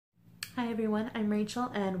Hi everyone, I'm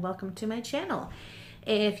Rachel and welcome to my channel.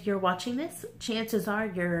 If you're watching this, chances are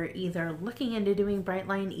you're either looking into doing bright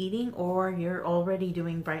line eating or you're already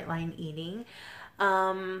doing bright line eating.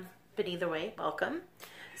 But either way, welcome.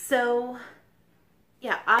 So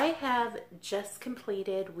yeah, I have just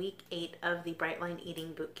completed week 8 of the Bright Line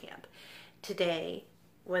Eating Bootcamp. Today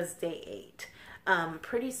was day 8.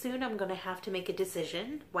 Pretty soon I'm going to have to make a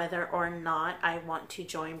decision whether or not I want to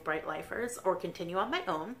join Bright Lifers or continue on my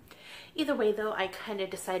own. Either way though, I kind of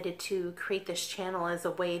decided to create this channel as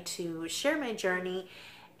a way to share my journey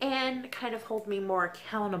and kind of hold me more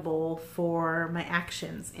accountable for my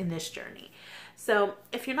actions in this journey. So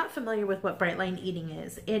if you're not familiar with what Bright Line Eating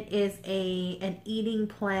is, it is an eating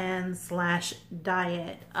plan slash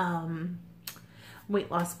diet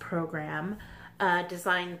weight loss program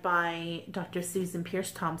designed by Dr. Susan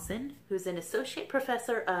Peirce Thompson, who's an associate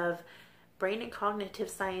professor of brain and cognitive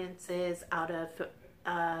sciences out of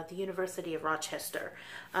the University of Rochester.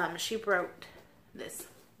 She wrote this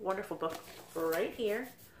wonderful book right here,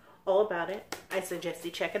 all about it. I suggest you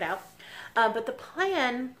check it out. But the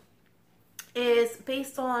plan is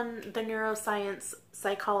based on the neuroscience,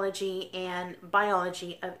 psychology, and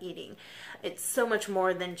biology of eating. It's so much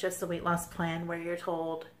more than just a weight loss plan where you're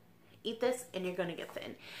told, eat this and you're going to get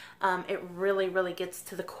thin. It really, really gets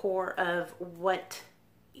to the core of what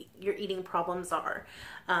your eating problems are.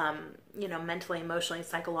 You know, mentally, emotionally,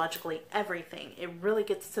 psychologically, everything. It really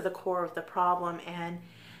gets to the core of the problem and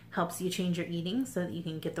helps you change your eating so that you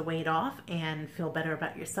can get the weight off and feel better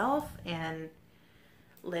about yourself and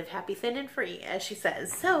live happy, thin, and free, as she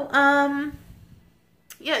says. So,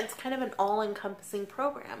 yeah, it's kind of an all-encompassing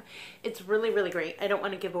program. It's really, really great. I don't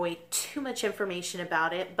want to give away too much information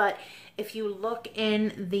about it, but if you look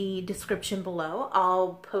in the description below,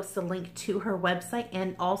 I'll post a link to her website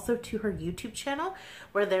and also to her YouTube channel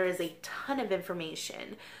where there is a ton of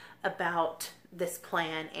information about this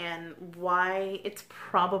plan and why it's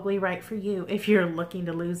probably right for you if you're looking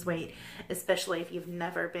to lose weight, especially if you've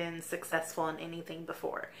never been successful in anything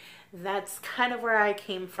before. That's kind of where I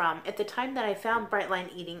came from. At the time that I found Bright Line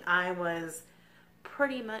Eating, I was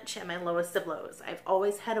pretty much at my lowest of lows. I've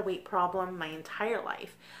always had a weight problem my entire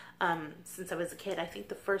life. Since I was a kid. I think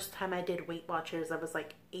the first time I did Weight Watchers, I was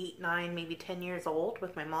like 8, 9, maybe 10 years old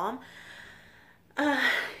with my mom.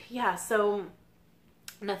 Yeah, so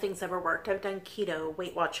nothing's ever worked. I've done keto,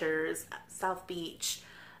 Weight Watchers, South Beach,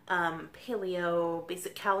 paleo,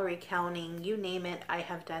 basic calorie counting, you name it, I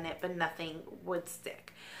have done it, but nothing would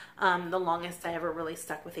stick. The longest I ever really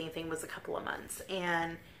stuck with anything was a couple of months.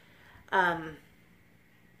 And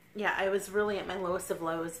yeah, I was really at my lowest of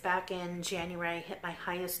lows. Back in January, I hit my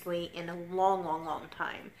highest weight in a long, long, long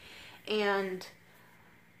time. And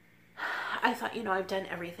I thought, you know, I've done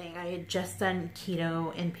everything. I had just done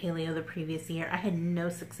keto and paleo the previous year. I had no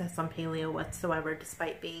success on paleo whatsoever,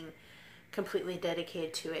 despite being completely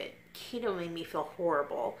dedicated to it. Keto made me feel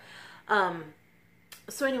horrible.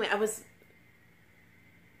 So anyway, I was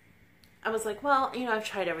like, well, you know, I've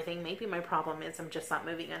tried everything. Maybe my problem is I'm just not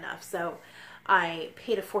moving enough. So I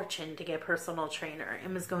paid a fortune to get a personal trainer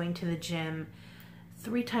and was going to the gym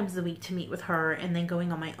 3 times a week to meet with her and then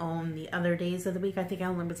going on my own the other days of the week. I think I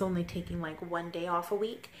was only taking like 1 day off a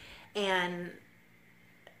week, and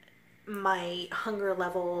my hunger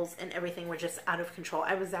levels and everything were just out of control.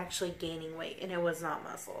 I was actually gaining weight and it was not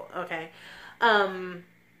muscle. Okay. And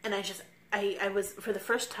I was, for the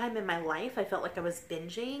first time in my life, I felt like I was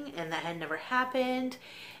binging, and that had never happened.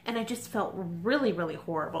 And I just felt really, really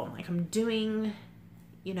horrible. Like I'm doing,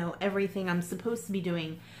 you know, everything I'm supposed to be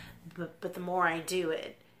doing, but the more I do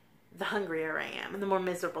it, the hungrier I am and the more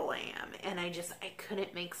miserable I am. And I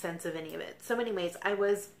couldn't make sense of any of it. So anyways, I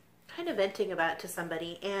was kind of venting about it to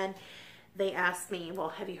somebody, and they asked me, well,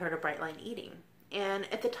 have you heard of Bright Line Eating? And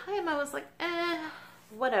at the time I was like,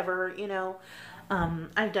 whatever, you know.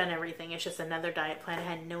 I've done everything. It's just another diet plan. I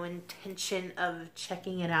had no intention of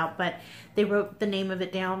checking it out, but they wrote the name of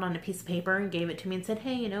it down on a piece of paper and gave it to me and said,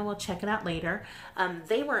 hey, you know, we'll check it out later.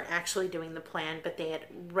 They weren't actually doing the plan, but they had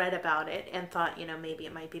read about it and thought, you know, maybe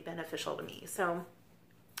it might be beneficial to me. So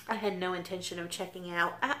I had no intention of checking it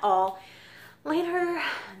out at all. Later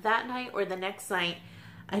that night or the next night,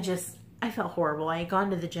 I felt horrible. I had gone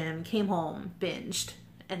to the gym, came home, binged.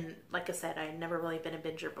 And like I said, I had never really been a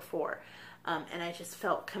binger before. And I just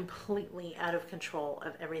felt completely out of control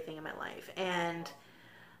of everything in my life. And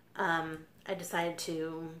I decided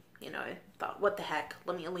to, you know, I thought, what the heck?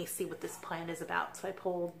 Let me at least see what this plan is about. So I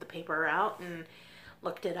pulled the paper out and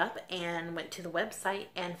looked it up and went to the website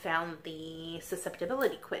and found the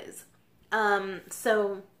susceptibility quiz.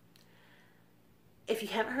 So if you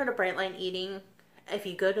haven't heard of Bright Line Eating, if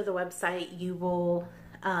you go to the website, you will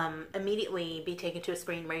immediately be taken to a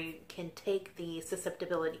screen where you can take the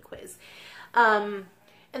susceptibility quiz. And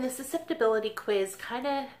the susceptibility quiz kind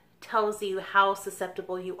of tells you how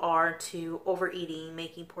susceptible you are to overeating,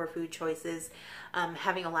 making poor food choices,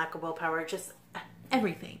 having a lack of willpower, just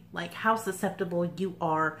everything. Like how susceptible you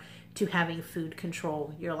are to having food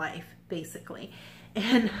control your life, basically.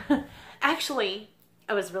 And actually,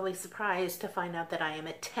 I was really surprised to find out that I am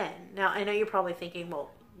a 10. Now, I know you're probably thinking,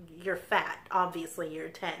 well, you're fat. Obviously, you're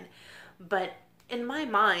a 10. But in my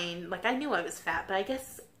mind, like, I knew I was fat, but I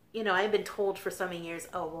guess, you know, I've been told for so many years,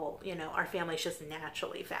 oh, well, you know, our family's just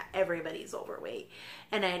naturally fat. Everybody's overweight.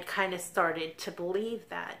 And I had kind of started to believe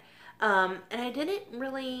that. And I didn't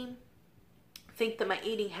really think that my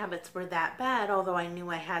eating habits were that bad, although I knew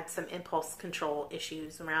I had some impulse control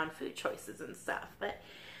issues around food choices and stuff. But,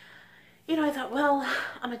 you know, I thought, well,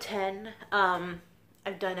 I'm a 10.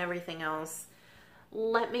 I've done everything else.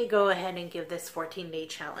 Let me go ahead and give this 14-day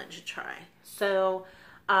challenge a try. So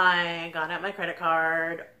I got out my credit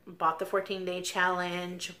card, bought the 14-day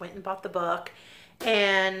challenge, went and bought the book,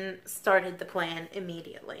 and started the plan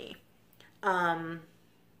immediately. And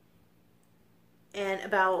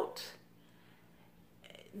about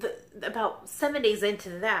 7 days into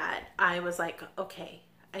that, I was like, okay,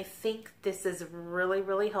 I think this is really,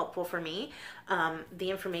 really helpful for me. The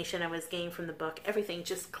information I was getting from the book, everything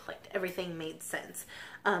just clicked. Everything made sense.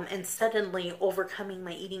 And suddenly overcoming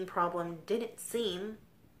my eating problem didn't seem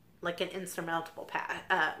like an insurmountable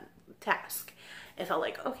task. It felt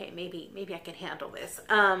like, okay, maybe I can handle this.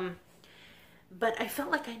 But I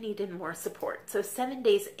felt like I needed more support. So 7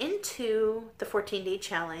 days into the 14-day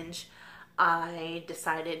challenge, I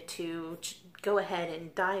decided to go ahead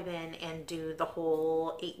and dive in and do the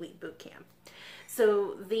whole 8-week boot camp.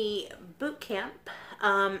 So the boot camp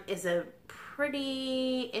is a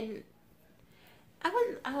pretty, I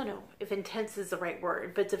don't know if intense is the right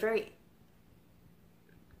word, but it's a very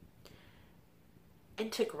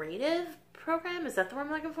integrative program. Is that the word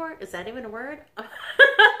I'm looking for? Is that even a word?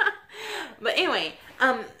 But anyway,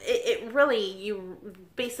 it really,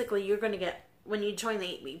 you're going to get, when you join the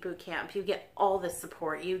 8-week boot camp, you get all the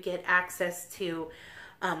support. You get access to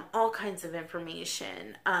all kinds of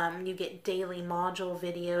information. You get daily module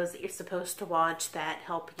videos that you're supposed to watch that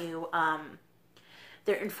help you.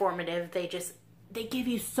 They're informative. They give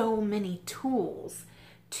you so many tools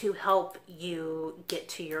to help you get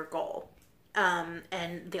to your goal.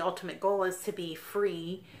 And the ultimate goal is to be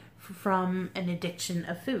free from an addiction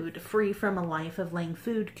of food, free from a life of letting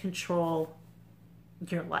food control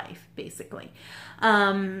your life, basically.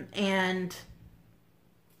 And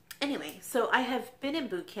anyway, so I have been in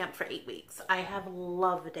boot camp for 8 weeks. I have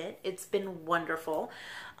loved it. It's been wonderful.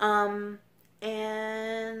 And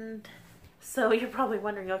so you're probably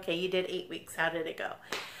wondering, okay, you did 8 weeks. How did it go?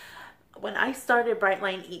 When I started Bright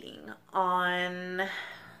Line Eating on,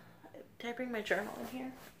 did I bring my journal in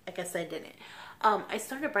here? I guess I didn't. I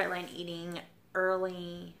started Bright Line Eating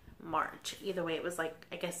early March. Either way, it was like,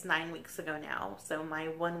 I guess 9 weeks ago now. So my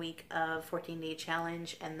 1 week of 14-day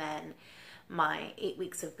challenge and then my 8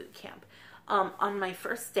 weeks of boot camp. On my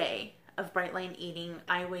first day of Bright Line Eating,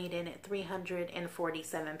 I weighed in at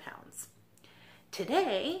 347 pounds.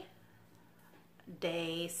 Today,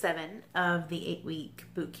 day 7 of the 8-week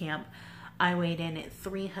boot camp, I weighed in at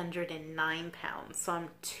 309 pounds. So I'm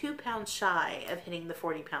 2 pounds shy of hitting the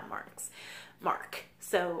 40-pound mark.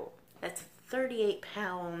 So that's 38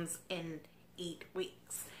 pounds in 8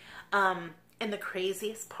 weeks. And the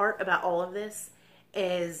craziest part about all of this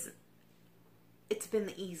is it's been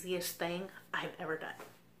the easiest thing I've ever done.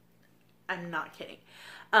 I'm not kidding.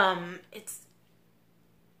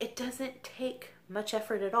 It doesn't take much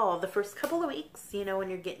effort at all. The first couple of weeks, you know, when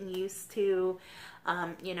you're getting used to,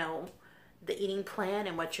 you know, the eating plan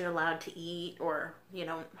and what you're allowed to eat, or, you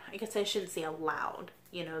know, I guess I shouldn't say allowed.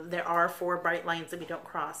 You know, there are 4 bright lines that we don't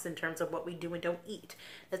cross in terms of what we do and don't eat.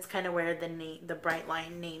 That's kind of where the bright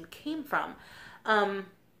line name came from. But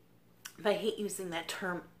I hate using that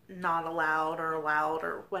term, not allowed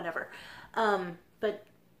or whatever. But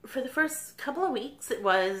for the first couple of weeks, it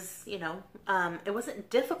was, you know, it wasn't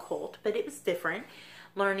difficult, but it was different.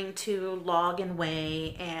 Learning to log and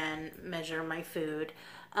weigh and measure my food.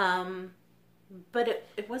 But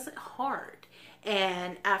it wasn't hard.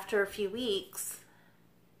 And after a few weeks,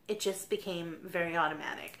 it just became very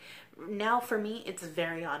automatic. Now for me, it's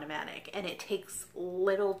very automatic and it takes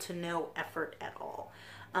little to no effort at all.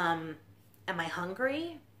 Am I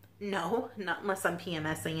hungry? No, not unless I'm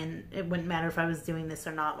PMSing, and it wouldn't matter if I was doing this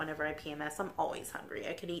or not. Whenever I PMS, I'm always hungry.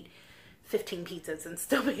 I could eat 15 pizzas and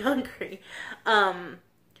still be hungry.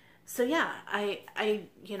 So yeah, I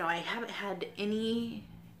you know, I haven't had any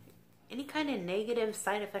any kind of negative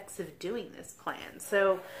side effects of doing this plan.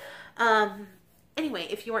 So anyway,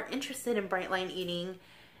 if you are interested in Bright Line eating,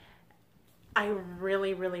 I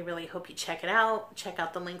really, really, really hope you check it out. Check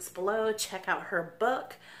out the links below. Check out her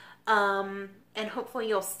book. And hopefully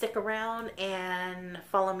you'll stick around and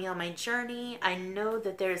follow me on my journey. I know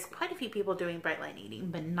that there's quite a few people doing Bright Line eating,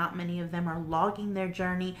 but not many of them are logging their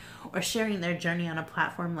journey or sharing their journey on a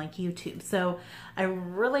platform like YouTube. So I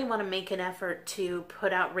really want to make an effort to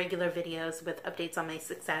put out regular videos with updates on my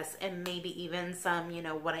success, and maybe even some, you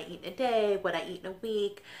know, what I eat in a day, what I eat in a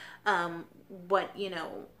week, what, you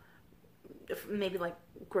know, maybe like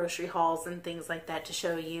grocery hauls and things like that to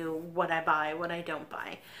show you what I buy, what I don't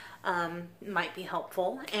buy. Might be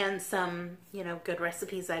helpful, and some, you know, good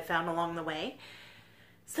recipes I found along the way.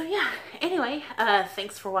 So yeah, anyway,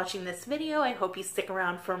 thanks for watching this video. I hope you stick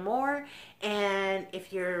around for more, and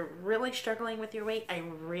if you're really struggling with your weight, I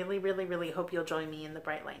really, really, really hope you'll join me in the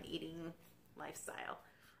Bright Line eating lifestyle.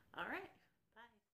 All right.